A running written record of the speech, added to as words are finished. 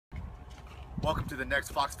Welcome to the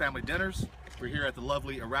next Fox Family Dinners. We're here at the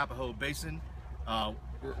lovely Arapahoe Basin.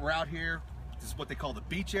 We're out here. This is what they call the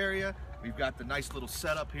beach area. We've got the nice little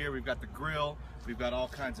setup here. We've got the grill. We've got all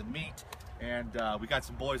kinds of meat. And we got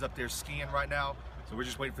some boys up there skiing right now. So we're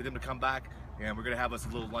just waiting for them to come back. And we're going to have us a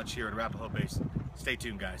little lunch here at Arapahoe Basin. Stay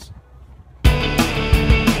tuned, guys.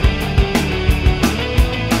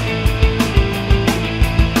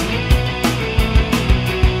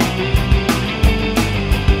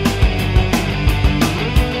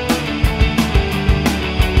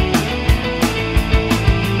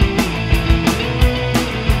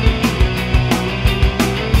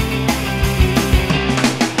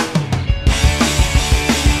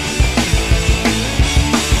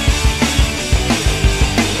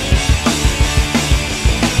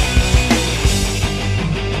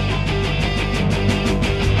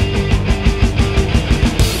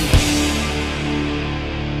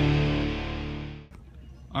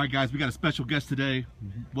 All right, guys, we got a special guest today.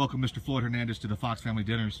 Welcome, Mr. Floyd Hernandez, to the Fox Family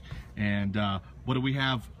Dinners. And what do we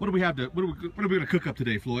have? What are we going to cook up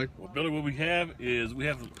today, Floyd? Well, Billy, what we have is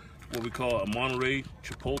what we call a Monterey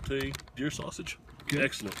Chipotle deer sausage. Okay.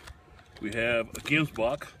 Excellent. We have a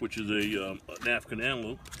Gemsbok, which is an African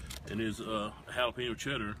antelope, and is a jalapeno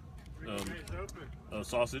cheddar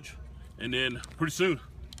sausage. And then pretty soon,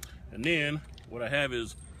 and then what I have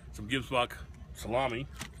is some Gemsbok salami.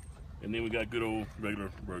 And then we got good old regular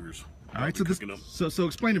burgers. All right, so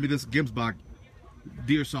explain to me this Gemsbok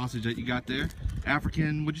deer sausage that you got there.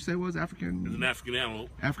 African, what'd you say it was? African? It's an African antelope.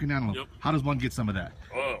 African antelope. Yep. How does one get some of that?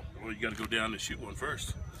 Oh, well, you got to go down and shoot one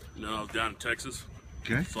first. You know, I was down in Texas.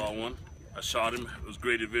 Okay. Saw one. I shot him. It was a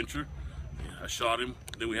great adventure. I shot him.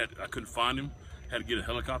 Then I couldn't find him. Had to get a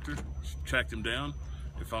helicopter, tracked him down,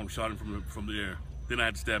 and finally shot him from the air. Then I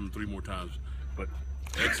had to stab him 3 more times. But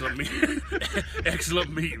excellent meat.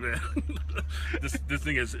 Excellent meat, man. this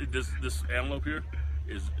thing is this antelope here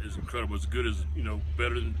is incredible. As good as, you know,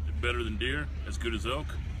 better than deer, as good as elk.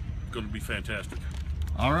 It's going to be fantastic.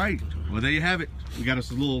 All right, well, there you have it. We got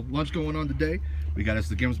us a little lunch going on today. We got us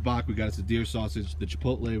the Gemsbok, we got us the deer sausage, the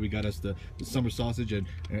chipotle, we got us the summer sausage,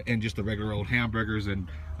 and just the regular old hamburgers. And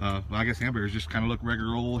well, I guess hamburgers just kind of look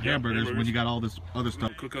regular old hamburgers when you got all this other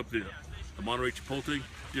stuff. Cook up the Monterey Chipotle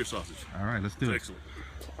deer sausage. All right, let's do it. Excellent.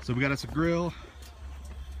 So we got us a grill.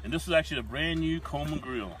 And this is actually a brand new Coleman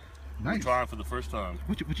grill. Nice. We're trying for the first time.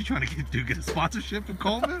 What you trying to do? Get a sponsorship from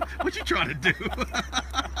Coleman? What you trying to do?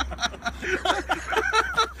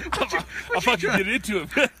 I thought you'd get into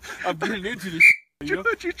it. I'm getting into this. You know?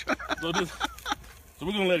 So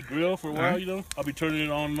we're gonna let it grill for a while. You know, I'll be turning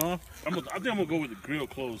it on and off. I think I'm gonna go with the grill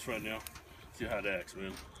closed right now. See how it acts,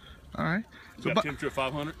 man. All right. So got temperature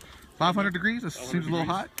 500. 500 degrees. That seems a little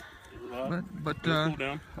hot. But cool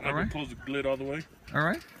down. I'm all right. gonna close the lid all the way. All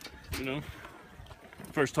right. You know,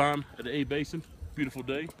 first time at the A Basin. Beautiful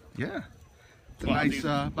day. Yeah. It's nice.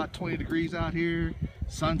 About 20 degrees out here.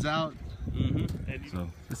 Sun's out. So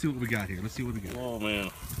let's see what we got here. Let's see what we got. Oh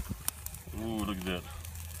man. Ooh, look at that.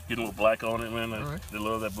 Getting a little black on it, man. They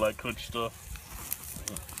love that black country stuff.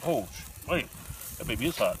 Oh, wait. That baby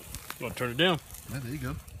is hot. You want to turn it down? Yeah, there you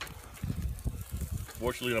go.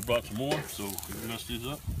 Fortunately, I brought some more, so we mess these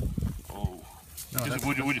up. Oh. No,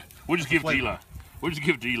 we'll just give it to Eli. We'll just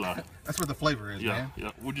give it to Eli. That's where the flavor is, man.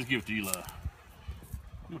 Yeah, we'll just give it to Eli.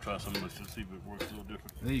 I'm going to try some of this to see if it works a little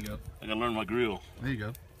different. There you go. I got to learn my grill. There you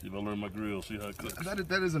go. See if I learn my grill, see how it cooks.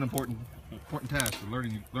 That is an important task,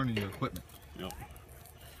 learning your equipment. Yep.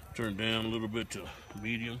 Turn down a little bit to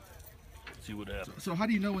medium. See what happens. So how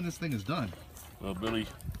do you know when this thing is done? Well, Billy,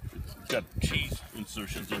 it's got cheese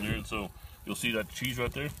insertions in there, and so you'll see that cheese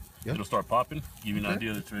right there. Yep. It'll start popping, give you an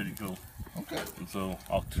idea that it's ready to go. Okay. And so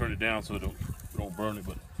I'll turn it down so it don't burn it,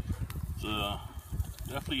 but it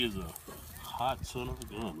definitely is a hot son of a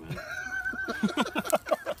gun, man.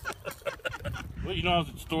 Well, you know, I was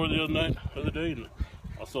at the store the other day, and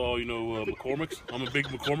I saw, you know, McCormick's. I'm a big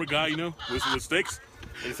McCormick guy, you know, with steaks.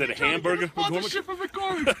 And it said a hamburger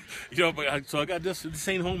McCormick. You know, so I got this. This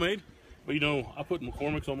ain't homemade, but you know, I put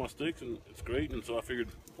McCormick's on my steaks, and it's great. And so I figured,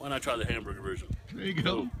 why not try the hamburger version? There you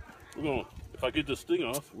go. So if I get this thing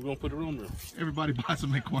off, we're gonna put it on there. Everybody buy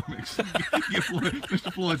some McCormick's. Give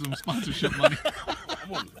Mr. Floyd some sponsorship money.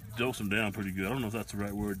 I'm gonna dose them down pretty good. I don't know if that's the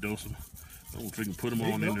right word, dose them. I don't know if we can put them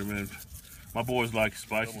on in there, man. My boys like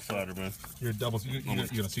spicy cider, man. You're gonna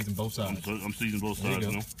season both sides. I'm seasoning both sides,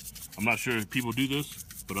 you know. I'm not sure if people do this,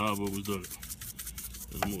 but I've always done it.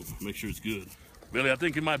 And I'm gonna make sure it's good. Billy, I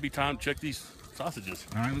think it might be time to check these sausages.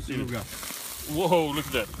 All right, let's see what we got. Whoa, look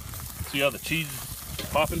at that. See how the cheese is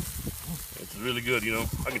popping? It's really good, you know.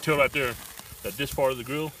 I can tell right there that this part of the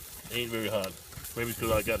grill ain't very hot. Maybe it's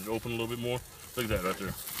because I got it open a little bit more. Look at that right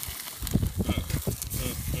there.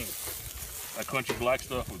 That crunchy black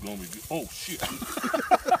stuff was gonna be good. Oh shit! I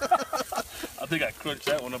think I crunched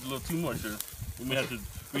that one up a little too much there. We may have to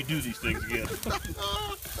redo these things again.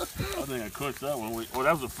 I think I crunched that one. Oh,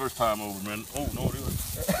 that was the first time over, man. Oh no, it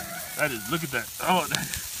was. That is. Look at that. Oh,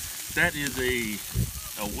 that is a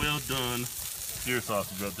well done deer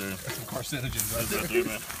sausage right there. That's some carcinogens Right there,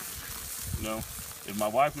 man. You know, if my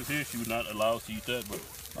wife was here, she would not allow us to eat that, but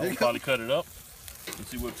I would probably cut it up and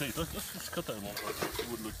see what it tastes. Let's just cut that one. See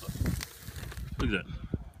what it looks like. Look at that.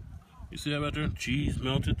 You see that right there? Cheese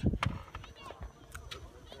melted.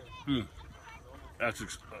 That's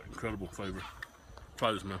incredible flavor.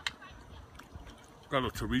 Try this, man. Got a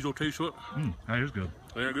little chorizo taste to it. That is good.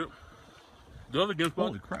 Ain't that good? The other Gemsbok,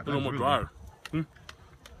 Holy crap, a little more drier. That's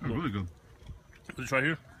really good. This right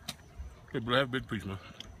here. Hey, but I have a big piece, man.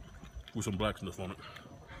 With some black stuff on it.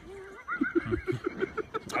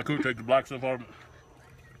 I could take the black stuff off. Look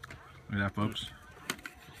at that, folks.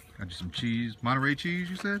 Got you some cheese. Monterey cheese,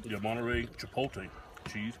 you said? Yeah, Monterey Chipotle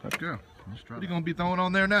cheese. Let's go. Let's try. What are you going to be throwing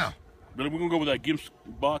on there now? Billy, we're going to go with that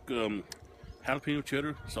Gemsbok jalapeno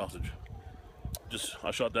cheddar sausage.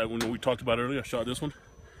 I shot that one we talked about earlier. I shot this one.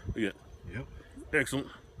 Look at. Yep. Excellent.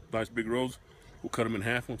 Nice big rolls. We'll cut them in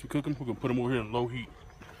half once we cook them. We're going to put them over here in low heat.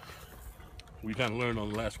 We kind of learned on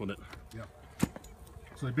the last one that. Yeah.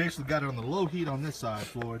 So we basically got it on the low heat on this side,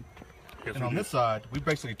 Floyd. Yes, and on this side, we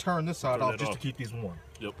basically turn this side off just to keep these warm.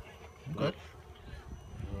 Yep. Okay.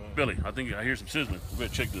 Billy, I think I hear some sizzling. We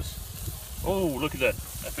better check this. Oh, look at that.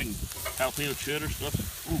 That big jalapeno cheddar stuff.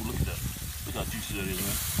 Oh, look at that. Look how juicy that is,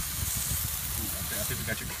 man. I think we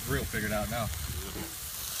got your grill figured out now.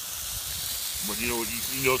 But you know what?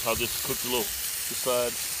 You notice how this cooked a little. This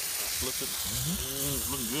side, flip it.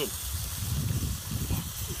 Looking good.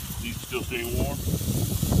 These still staying warm.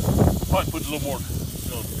 Probably put a little more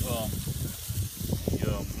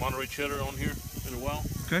Monterey cheddar on here in a while.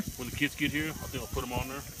 Okay. When the kids get here, I think I'll put them on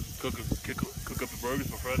there. Cook up the burgers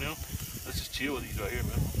for right now. Let's just chill with these right here,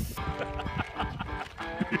 man.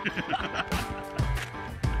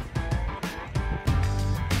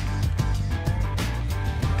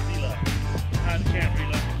 Eli, hide the camera,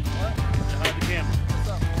 Eli. What? Hide the camera. What's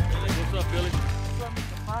up? What's up, Billy? What's up,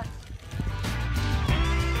 Mr. Pot?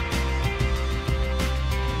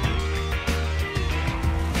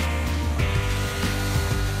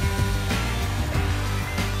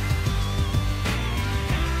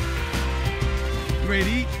 Ready to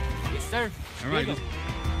eat? Yes, sir. All right. Look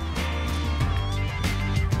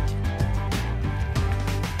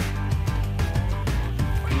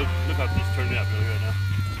how this turned out Billy, right now.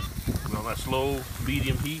 We're on that slow,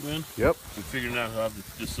 medium heat, man. Yep. We're figuring out how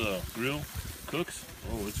this grill cooks.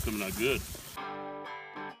 Oh, it's coming out good.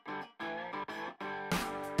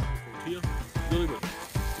 Tortilla, Billy, but my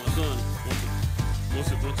son wants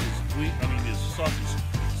his wheat, his sausage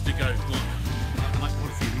stick out his tongue. I might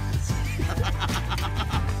want to see this.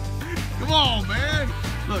 Come on, man.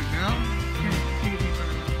 Look now.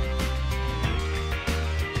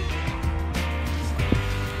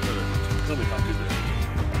 Tell me how good that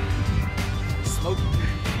is. Smoking. I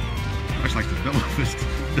just like the double fist.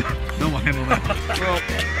 Double handle that.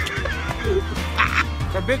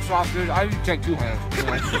 For big sausage, I usually take 2 hands.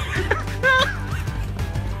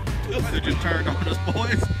 They just turned on us,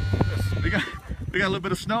 boys. We got a little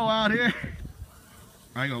bit of snow out here.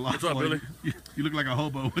 I ain't gonna lie. What's up, Billy? You look like a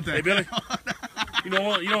hobo with that. Hey, Billy. You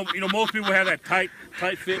know, most people have that tight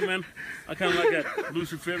fit, man. I kind of like that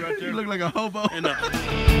looser fit right there. You look like a hobo. And